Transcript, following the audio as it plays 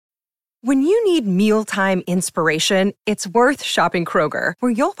When you need mealtime inspiration, it's worth shopping Kroger,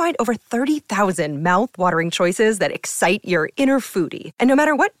 where you'll find over 30,000 mouth-watering choices that excite your inner foodie. And no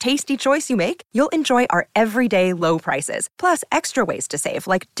matter what tasty choice you make, you'll enjoy our everyday low prices, plus extra ways to save,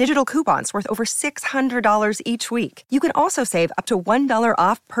 like digital coupons worth over $600 each week. You can also save up to $1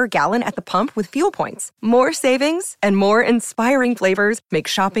 off per gallon at the pump with fuel points. More savings and more inspiring flavors make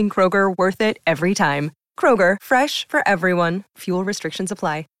shopping Kroger worth it every time. Kroger, fresh for everyone. Fuel restrictions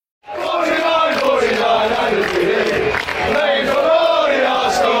apply.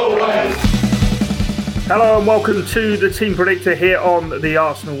 Hello and welcome to the Team Predictor here on the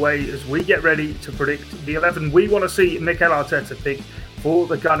Arsenal Way as we get ready to predict the 11 we want to see Mikel Arteta pick for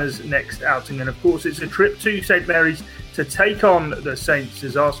the Gunners' next outing. And of course it's a trip to St Mary's to take on the Saints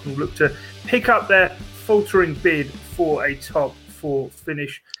as Arsenal look to pick up their faltering bid for a top four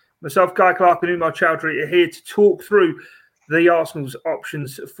finish. Myself, Guy Clark and Umar Chowdhury are here to talk through the Arsenal's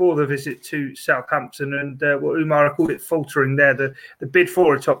options for the visit to Southampton. And Umar, I called it faltering there, the bid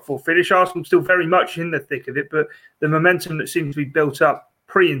for a top four finish. Arsenal still very much in the thick of it, but the momentum that seemed to be built up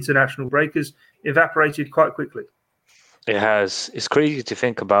pre-international break has evaporated quite quickly. It has. It's crazy to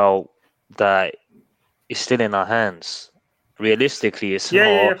think about that it's still in our hands. Realistically, it's not.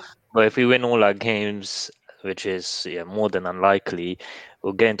 Yeah. But if we win all our games, which is more than unlikely,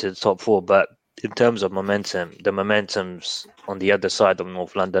 we'll get into the top four. But in terms of momentum, the momentum's on the other side of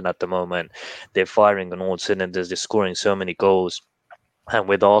North London at the moment. They're firing on all cylinders. They're scoring so many goals. And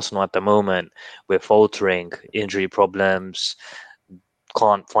with Arsenal at the moment, we're faltering, injury problems,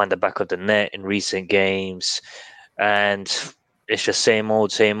 can't find the back of the net in recent games. And it's just same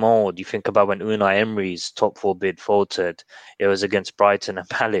old, same old. You think about when Unai Emery's top four bid faltered, it was against Brighton and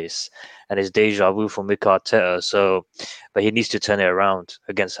Palace. And it's deja vu for Mikel Arteta. So, but he needs to turn it around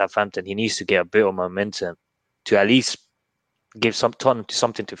against Southampton. He needs to get a bit of momentum to at least give something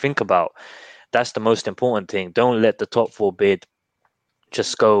to think about. That's the most important thing. Don't let the top four bid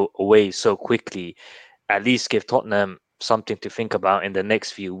just go away so quickly. At least give Tottenham something to think about in the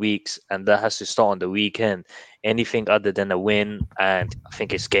next few weeks, and that has to start on the weekend. Anything other than a win, and I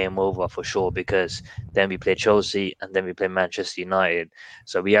think it's game over for sure, because then we play Chelsea and then we play Manchester United.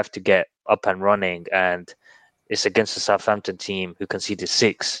 So we have to get up and running, and it's against the Southampton team who conceded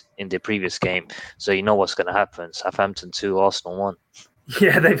 6 in the previous game. So you know what's going to happen. Southampton 2, Arsenal 1.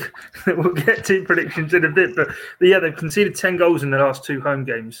 Yeah, we'll get team predictions in a bit, but they've conceded 10 goals in the last 2 home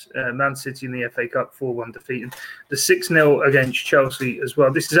games. Man City in the FA Cup 4-1 defeat, and the 6-0 against Chelsea as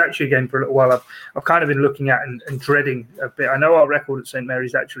well. This is actually a game for a little while I've kind of been looking at and dreading a bit. I know our record at St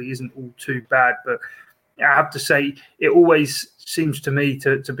Mary's actually isn't all too bad, but I have to say it always seems to me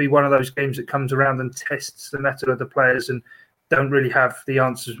to be one of those games that comes around and tests the mettle of the players and don't really have the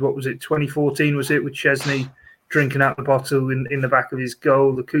answers. What was it, 2014 was it, with Chesney drinking out the bottle in the back of his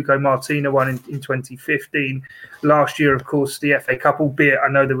goal, the Cuco Martina one in 2015. Last year, of course, the FA Cup, albeit I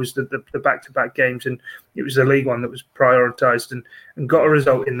know there was the back-to-back games and it was the League One that was prioritised and got a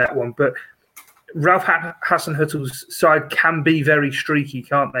result in that one. But Ralph Hasenhüttl's side can be very streaky,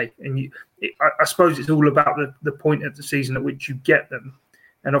 can't they? And I suppose it's all about the point of the season at which you get them.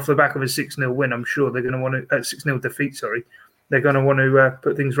 And off the back of a 6-0 win, I'm sure they're going to want to 6-0 defeat. Sorry, they're going to want to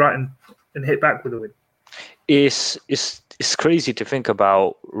put things right and hit back with a win. It's crazy to think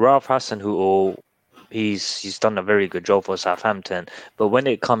about. Ralph Hasenhüttl, he's done a very good job for Southampton, but when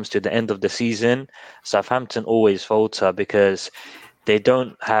it comes to the end of the season, Southampton always falter because they're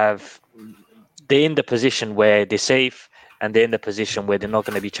in the position where they're safe, and they're in the position where they're not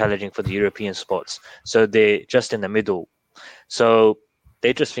going to be challenging for the European spots. So they're just in the middle. So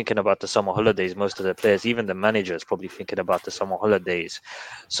they're just thinking about the summer holidays, most of the players. Even the manager is probably thinking about the summer holidays.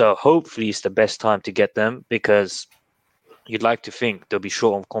 So hopefully it's the best time to get them, because you'd like to think they'll be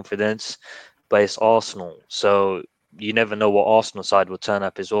short of confidence, but it's Arsenal. So you never know what Arsenal side will turn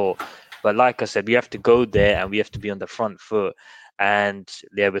up as well. But like I said, we have to go there and we have to be on the front foot. And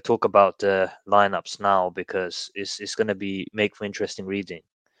we'll talk about the lineups now, because it's going to make for interesting reading.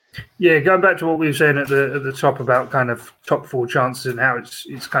 Yeah, going back to what we were saying at the top about kind of top four chances and how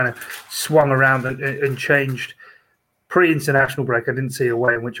it's kind of swung around and changed. Pre-international break, I didn't see a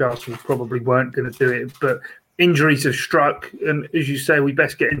way in which Arsenal probably weren't going to do it, but injuries have struck, and as you say, we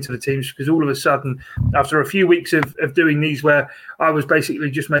best get into the teams, because all of a sudden, after a few weeks of doing these where I was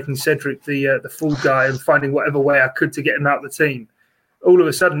basically just making Cedric the fool guy and finding whatever way I could to get him out of the team, all of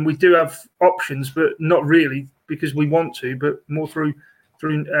a sudden we do have options, but not really because we want to, but more through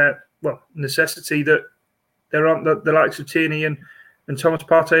necessity, that there aren't the likes of Tierney and Thomas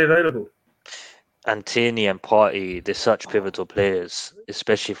Partey available. And Tierney and Partey, they're such pivotal players,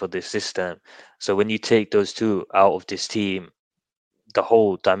 especially for this system. So when you take those two out of this team, the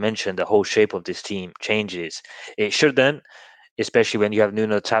whole dimension, the whole shape of this team changes. It shouldn't, especially when you have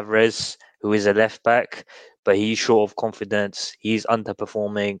Nuno Tavares, who is a left back, but he's short of confidence. He's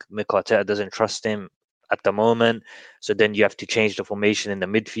underperforming. Mikel Arteta doesn't trust him at the moment. So then you have to change the formation in the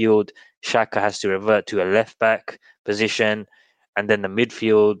midfield. Xhaka has to revert to a left back position. And then the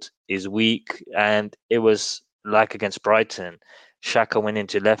midfield is weak. And it was like against Brighton. Xhaka went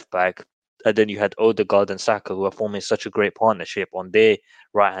into left back. And then you had Odegaard and Saka, who are forming such a great partnership on their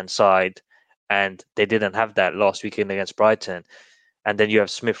right-hand side. And they didn't have that last weekend against Brighton. And then you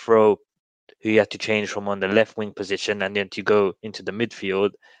have Smith Rowe, who you had to change from on the left wing position and then to go into the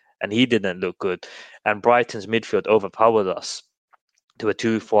midfield, and he didn't look good. And Brighton's midfield overpowered us. They were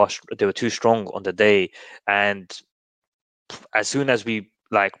too fast. They were too strong on the day. And as soon as we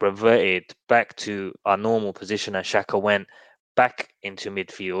reverted back to our normal position and Xhaka went back into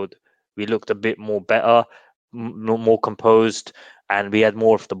midfield, we looked a bit more better, more composed, and we had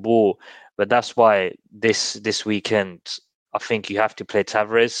more of the ball. But that's why this weekend, I think you have to play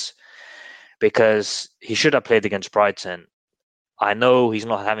Tavares, because he should have played against Brighton. I know he's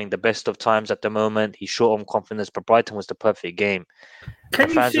not having the best of times at the moment. He's short on confidence, but Brighton was the perfect game.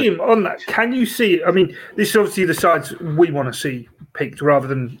 Can you see him on that? Can you see? I mean, this is obviously the sides we want to see picked rather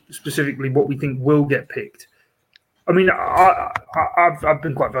than specifically what we think will get picked. I mean, I've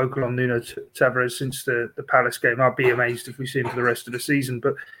been quite vocal on Nuno Tavares since the Palace game. I'd be amazed if we see him for the rest of the season.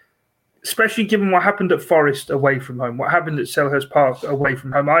 But especially given what happened at Forest away from home, what happened at Selhurst Park away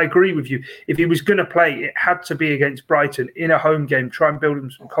from home, I agree with you. If he was going to play, it had to be against Brighton in a home game, try and build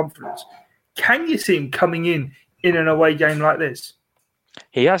him some confidence. Can you see him coming in an away game like this?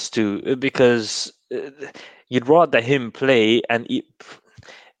 He has to, because you'd rather him play. And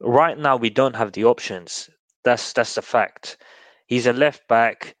right now, we don't have the options. That's the fact. He's a left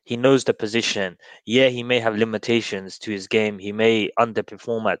back. He knows the position. Yeah, he may have limitations to his game. He may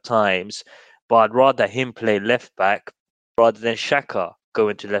underperform at times, but I'd rather him play left back rather than Xhaka go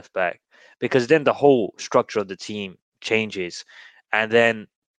into left back, because then the whole structure of the team changes, and then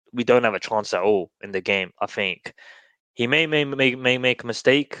we don't have a chance at all in the game. I think he may make a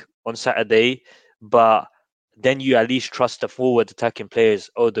mistake on Saturday, but then you at least trust the forward attacking players,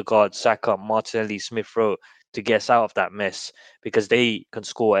 Odegaard, Saka, Martinelli, Smith Rowe, to get us out of that mess, because they can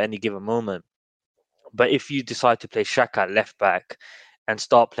score at any given moment. But if you decide to play Xhaka at left back and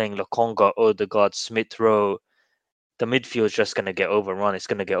start playing Lokonga, Odegaard, Smith Rowe, the midfield is just going to get overrun. It's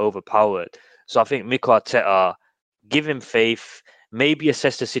going to get overpowered. So I think Mikel Arteta, give him faith, maybe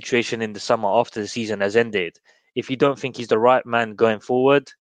assess the situation in the summer after the season has ended. If you don't think he's the right man going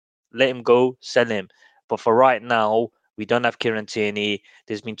forward, let him go, sell him. But for right now, we don't have Kieran Tierney.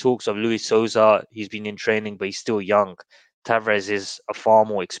 There's been talks of Luis Souza. He's been in training, but he's still young. Tavares is a far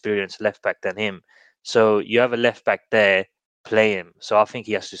more experienced left back than him. So you have a left back there, play him. So I think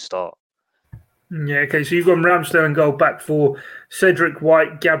he has to start. Yeah, okay. So you've got Ramsdale and goal, back four, Cedric,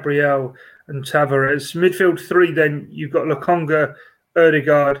 White, Gabriel and Tavares. Midfield three, then you've got Lokonga,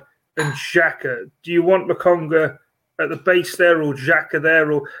 Odegaard and Xhaka. Do you want Lokonga at the base there or Xhaka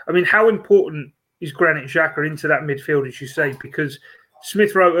there? Or I mean, how important is Granit Xhaka into that midfield, as you say? Because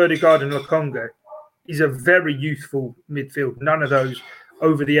Smith Rowe, Odegaard and Lokonga is a very youthful midfield. None of those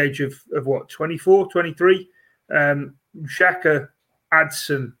over the age of what, 24, 23? Xhaka adds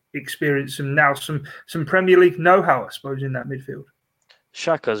some experience and now some Premier League know-how, I suppose, in that midfield.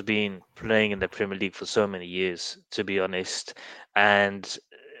 Xhaka's been playing in the Premier League for so many years, to be honest. And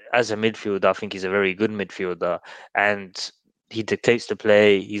as a midfielder, I think he's a very good midfielder. And he dictates the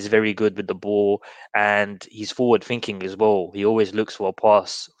play. He's very good with the ball, and he's forward thinking as well. He always looks for a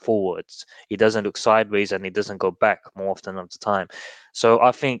pass forwards. He doesn't look sideways, and he doesn't go back more often of the time. So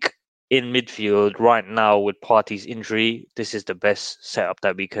I think in midfield right now, with Partey's injury, this is the best setup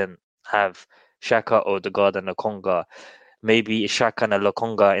that we can have. Xhaka, Odegaard and Lokonga. Maybe Xhaka and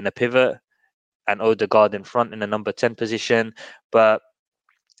Lokonga in a pivot and Odegaard in front in the number 10 position. But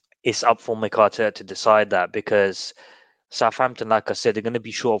it's up for Mikel Arteta to decide that, because Southampton, like I said, they're going to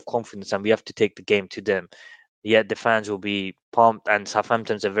be short of confidence and we have to take the game to them. Yet the fans will be pumped, and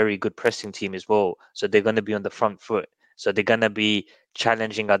Southampton's a very good pressing team as well. So they're going to be on the front foot. So they're going to be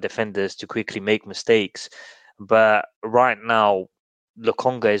challenging our defenders to quickly make mistakes. But right now,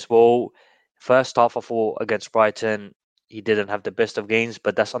 Lokonga as well, first half of all against Brighton, he didn't have the best of games,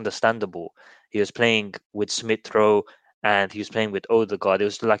 but that's understandable. He was playing with Smith Rowe and he was playing with Odegaard. It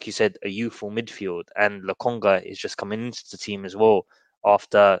was, like you said, a youthful midfield. And Lokonga is just coming into the team as well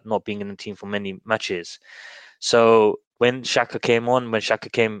after not being in the team for many matches. So when Xhaka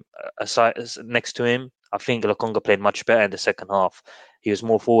came aside next to him, I think Lokonga played much better in the second half. He was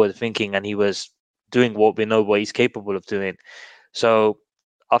more forward thinking and he was doing what we know what he's capable of doing. So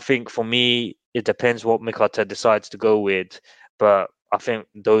I think for me, it depends what Mikel Arteta decides to go with. But I think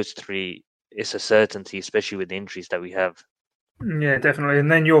those three, it's a certainty, especially with the injuries that we have. Yeah, definitely.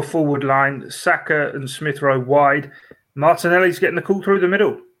 And then your forward line, Saka and Smith Rowe wide. Martinelli's getting the call through the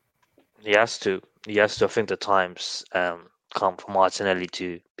middle. He has to. He has to. I think the times come for Martinelli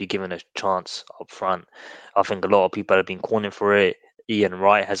to be given a chance up front. I think a lot of people have been calling for it. Ian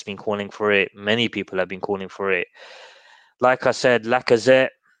Wright has been calling for it. Many people have been calling for it. Like I said, Lacazette,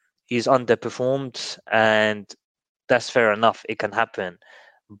 he's underperformed, and that's fair enough. It can happen.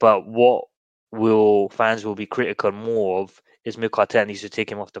 But what fans will be critical more of is Mikel Arteta needs to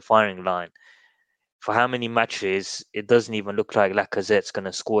take him off the firing line. For how many matches, it doesn't even look like Lacazette's going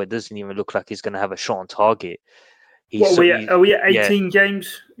to score. It doesn't even look like he's going to have a shot on target. Are we at 18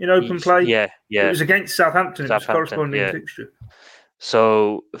 games in open play? Yeah. It was against Southampton. It was corresponding fixture.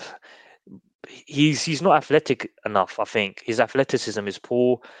 So he's not athletic enough, I think. His athleticism is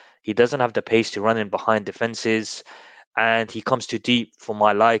poor. He doesn't have the pace to run in behind defenses. And he comes too deep for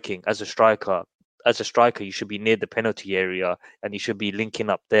my liking as a striker. As a striker, you should be near the penalty area and you should be linking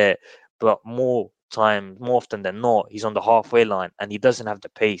up there. But more often than not, he's on the halfway line and he doesn't have the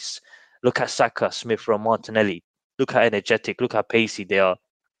pace. Look at Saka, Smith Rowe, Martinelli. Look how energetic, look how pacey they are.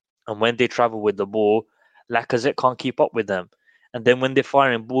 And when they travel with the ball, Lacazette can't keep up with them. And then when they're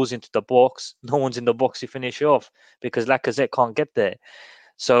firing balls into the box, no one's in the box to finish off because Lacazette can't get there.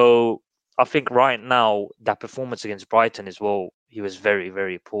 So I think right now, that performance against Brighton as well, he was very,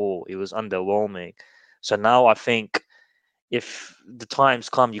 very poor. He was underwhelming. So now I think if the times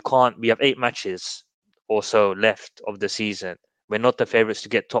come, we have 8 matches or so left of the season. We're not the favourites to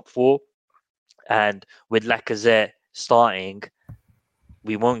get top 4. And with Lacazette starting,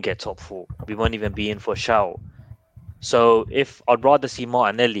 we won't get top 4. We won't even be in for a shout. So I'd rather see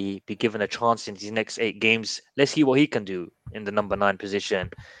Martinelli be given a chance in these next 8 games. Let's see what he can do in the number 9 position.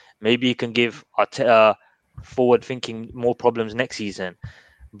 Maybe he can give Arteta forward thinking more problems next season.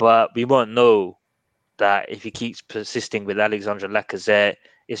 But we won't know that if he keeps persisting with Alexandre Lacazette,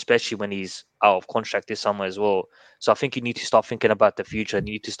 especially when he's out of contract this summer as well. So I think you need to start thinking about the future and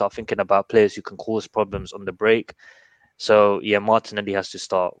you need to start thinking about players who can cause problems on the break. So yeah, Martinelli has to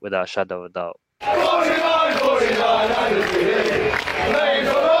start without a shadow of a doubt.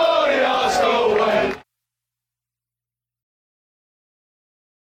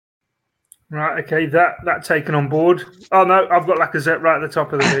 Right, okay, that taken on board. Oh no, I've got Lacazette right at the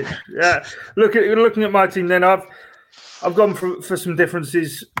top of the pitch. Yeah, looking at my team, then I've gone for some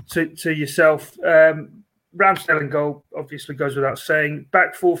differences to yourself. Ramsdale in goal obviously goes without saying.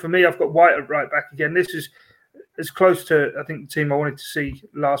 Back 4 for me, I've got White at right back again. This is as close to I think the team I wanted to see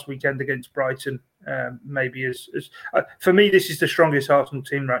last weekend against Brighton. Maybe as for me, this is the strongest Arsenal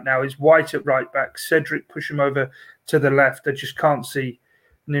team right now. Is White at right back, Cedric push him over to the left. I just can't see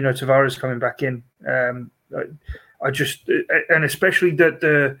Nuno Tavares coming back in. I just and especially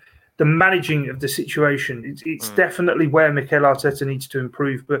the managing of the situation. It's definitely where Mikel Arteta needs to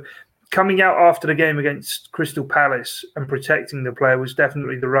improve. But coming out after the game against Crystal Palace and protecting the player was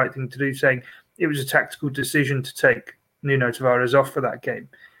definitely the right thing to do. Saying it was a tactical decision to take Nuno Tavares off for that game,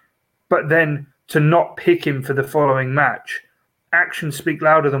 but then to not pick him for the following match, actions speak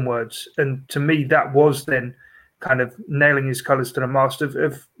louder than words. And to me, that was then kind of nailing his colours to the mast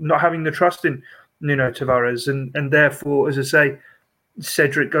of not having the trust in Nuno Tavares. And therefore, as I say,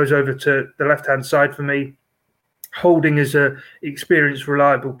 Cedric goes over to the left-hand side for me. Holding as a experienced,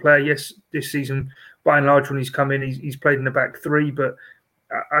 reliable player. Yes, this season, by and large, when he's come in, he's played in the back 3, but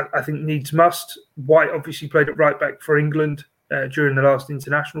I think needs must. White obviously played at right back for England during the last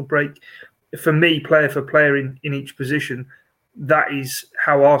international break. For me, player for player in each position, that is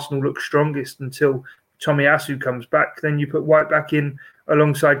how Arsenal looks strongest until Tomiyasu comes back. Then you put White back in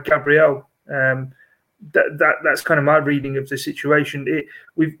alongside Gabriel. That's kind of my reading of the situation.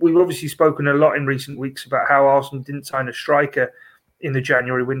 We've obviously spoken a lot in recent weeks about how Arsenal didn't sign a striker in the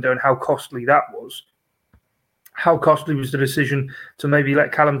January window and how costly that was. How costly was the decision to maybe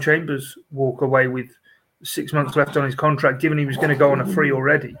let Callum Chambers walk away with 6 months left on his contract, given he was going to go on a free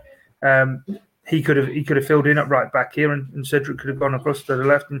already? He could have filled in at right back here, and Cedric could have gone across to the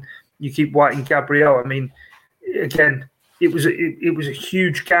left, and you keep White and Gabriel. I mean, again, it was a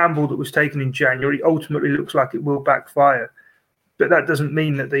huge gamble that was taken in January. Ultimately, looks like it will backfire, but that doesn't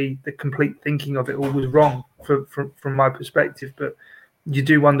mean that the complete thinking of it all was wrong from my perspective. But you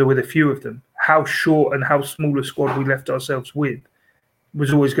do wonder with a few of them how short and how small a squad we left ourselves with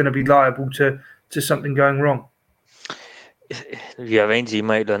was always going to be liable to something going wrong. You have Ainsley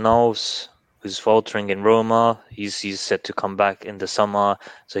Maitland-Niles, who's faltering in Roma. He's set to come back in the summer,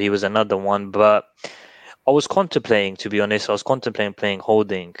 so he was another one. But I was contemplating, to be honest, playing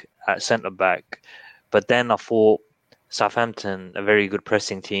Holding at centre back, but then I thought Southampton, a very good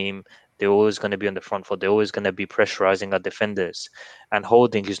pressing team, they're always going to be on the front foot. They're always going to be pressurising our defenders, and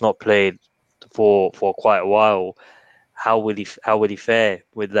Holding, who's not played for quite a while, how will he fare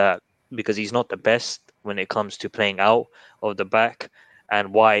with that? Because he's not the best when it comes to playing out of the back,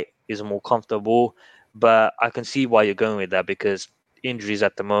 and White is more comfortable. But I can see why you're going with that, because injuries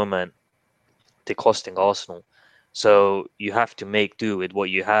at the moment, they're costing Arsenal. So you have to make do with what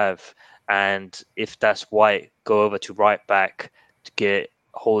you have. And if that's White go over to right back to get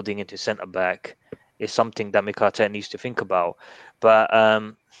Holding into centre back, is something that Mikel Arteta needs to think about. But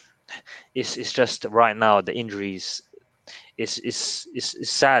it's just right now the injuries. It's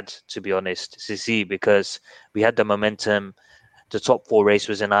sad, to be honest, to see, because we had the momentum. The top 4 race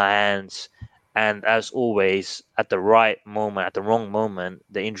was in our hands. And as always, at the right moment, at the wrong moment,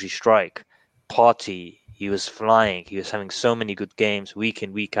 the injury strike. Partey, he was flying. He was having so many good games week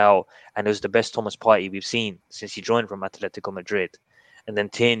in, week out. And it was the best Thomas Partey we've seen since he joined from Atletico Madrid. And then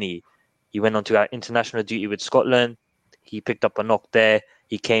Tierney, he went on to our international duty with Scotland. He picked up a knock there.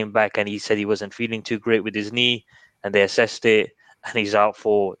 He came back and he said he wasn't feeling too great with his knee. And they assessed it. And he's out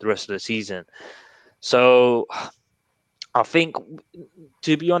for the rest of the season. So I think,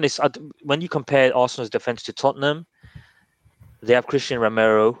 to be honest, when you compare Arsenal's defence to Tottenham, they have Christian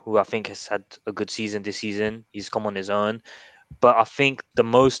Romero, who I think has had a good season this season. He's come on his own. But I think the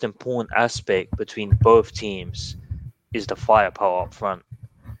most important aspect between both teams is the firepower up front.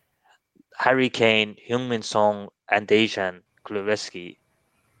 Harry Kane, Heung-min Son, and Dejan Kulusevski,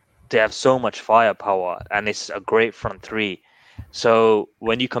 they have so much firepower, and it's a great front three. So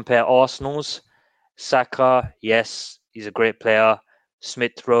when you compare Arsenal's, Saka, yes, he's a great player.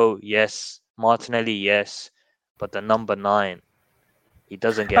 Smith-Rowe, yes. Martinelli, yes. But the number 9, he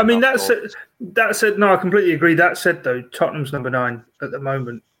doesn't get. I mean, that said, no, I completely agree. That said, though, Tottenham's number 9 at the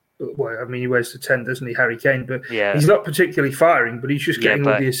moment. Well, I mean, he wears the 10, doesn't he, Harry Kane? But he's not particularly firing, but he's just getting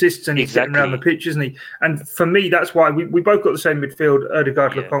all the assists and he's getting around the pitch, isn't he? And for me, that's why we both got the same midfield,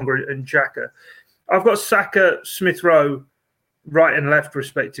 Ødegaard, Lokonga and Xhaka. I've got Saka, Smith-Rowe, right and left,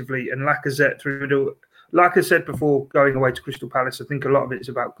 respectively, and Lacazette through the middle. Like I said before, going away to Crystal Palace, I think a lot of it is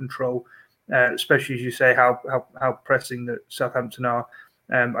about control, especially as you say how pressing that Southampton are.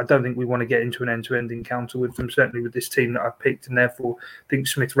 I don't think we want to get into an end-to-end encounter with them, certainly with this team that I've picked, and therefore I think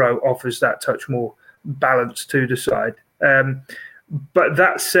Smith-Rowe offers that touch more balance to the side. But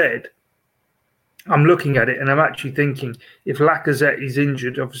that said, I'm looking at it and I'm actually thinking, if Lacazette is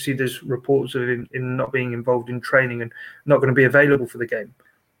injured, obviously there's reports of him not being involved in training and not going to be available for the game.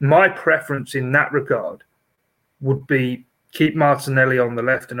 My preference in that regard would be keep Martinelli on the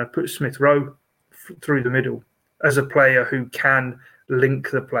left and I'd put Smith-Rowe through the middle as a player who can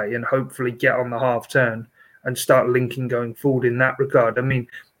link the play and hopefully get on the half turn and start linking going forward in that regard. I mean,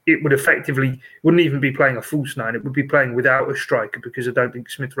 it would effectively wouldn't even be playing a false 9. It would be playing without a striker, because I don't think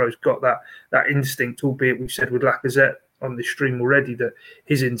Smith-Rowe's got that instinct, albeit we've said with Lacazette on this stream already that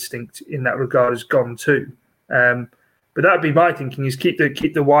his instinct in that regard has gone too. But that would be my thinking, is keep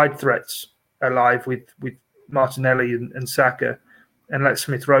the wide threats alive with Martinelli and Saka, and let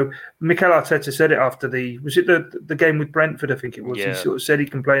Smith-Rowe. Mikel Arteta said it after the game with Brentford, I think it was. Yeah. He sort of said he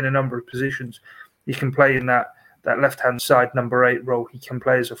can play in a number of positions. He can play in that left-hand side number 8 role. He can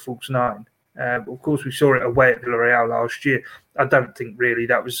play as a false 9. Of course, we saw it away at Villarreal last year. I don't think really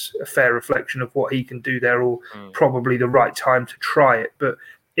that was a fair reflection of what he can do there, or probably the right time to try it. But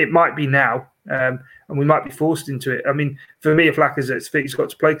it might be now, and we might be forced into it. I mean, for me, if Lacazette's fit, he's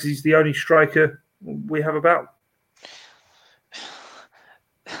got to play because he's the only striker we have about.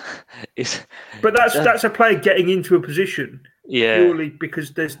 But that's a player getting into a position purely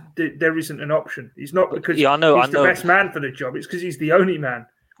because there isn't an option. It's not because he's the best man for the job. It's because he's the only man.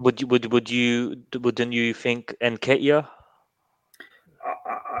 Wouldn't you think Nketiah?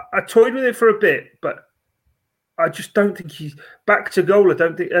 I toyed with it for a bit, but I just don't think he's back to goal. I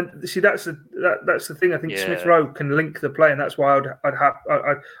don't think. And see, that's the thing. I think Smith-Rowe can link the play, and that's why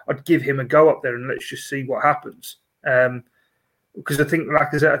I'd give him a go up there and let's just see what happens. Because I think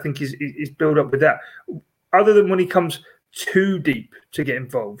Lacazette, is built up with that. Other than when he comes too deep to get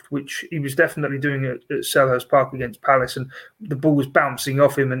involved, which he was definitely doing at Selhurst Park against Palace, and the ball was bouncing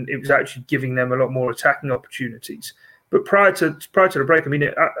off him, and it was actually giving them a lot more attacking opportunities. But prior to the break, I mean,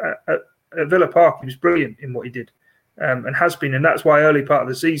 at Villa Park, he was brilliant in what he did, and has been, and that's why early part of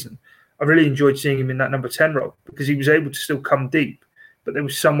the season I really enjoyed seeing him in that number 10 role, because he was able to still come deep, but there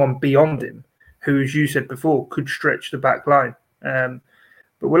was someone beyond him who, as you said before, could stretch the back line.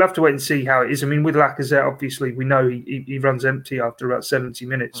 But we'll have to wait and see how it is. I mean, with Lacazette, obviously, we know he runs empty after about 70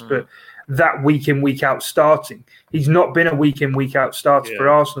 minutes. But that week in, week out starting. He's not been a week in, week out starter for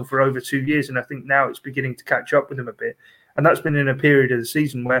Arsenal for over 2 years, and I think now it's beginning to catch up with him a bit. And that's been in a period of the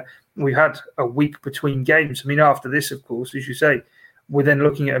season where we had a week between games. I mean, after this, of course, as you say, we're then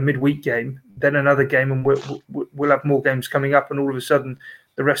looking at a midweek game, then another game, and we'll have more games coming up, and all of a sudden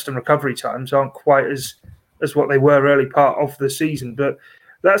the rest and recovery times aren't quite as what they were early part of the season. But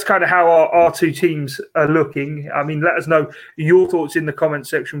that's kind of how our two teams are looking. I mean, let us know your thoughts in the comment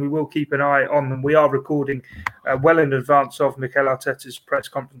section. We will keep an eye on them. We are recording well in advance of Mikel Arteta's press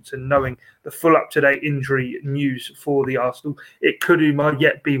conference and knowing the full up-to-date injury news for the Arsenal. It could or might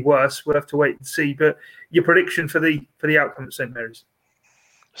yet be worse. We'll have to wait and see. But your prediction for the outcome at St Mary's?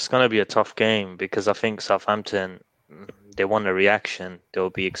 It's going to be a tough game because I think Southampton, they want a reaction. They'll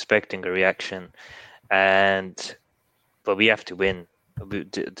be expecting a reaction. But we have to win.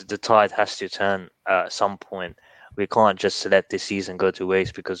 The tide has to turn at some point. We can't just let this season go to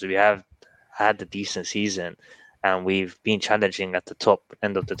waste because we have had a decent season and we've been challenging at the top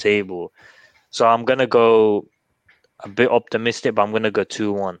end of the table. So I'm going to go a bit optimistic, but I'm going to go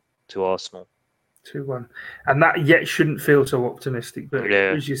 2-1 to Arsenal. 2-1, and that yet shouldn't feel so optimistic. But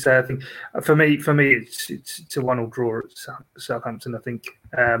as you say, I think for me, it's a 1-1 draw at Southampton. I think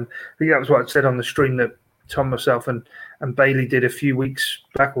that was what I said on the stream that Tom, myself, and Bailey did a few weeks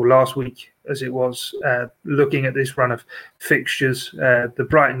back, or last week as it was, looking at this run of fixtures. The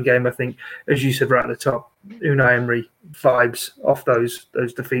Brighton game, I think, as you said right at the top, Unai Emery vibes off those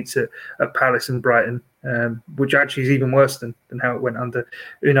defeats at Palace and Brighton, which actually is even worse than how it went under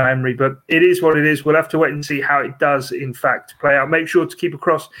Unai Emery. But it is what it is. We'll have to wait and see how it does, in fact, play out. Make sure to keep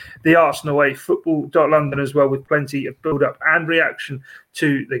across the Arsenal way, football.london as well, with plenty of build-up and reaction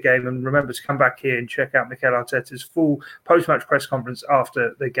to the game. And remember to come back here and check out Mikel Arteta's full post-match press conference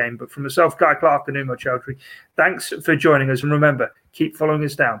after the game. But from myself, Guy Clark and Umar Chowdhury, thanks for joining us. And remember, keep following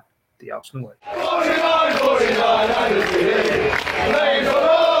us down the Arsenal way.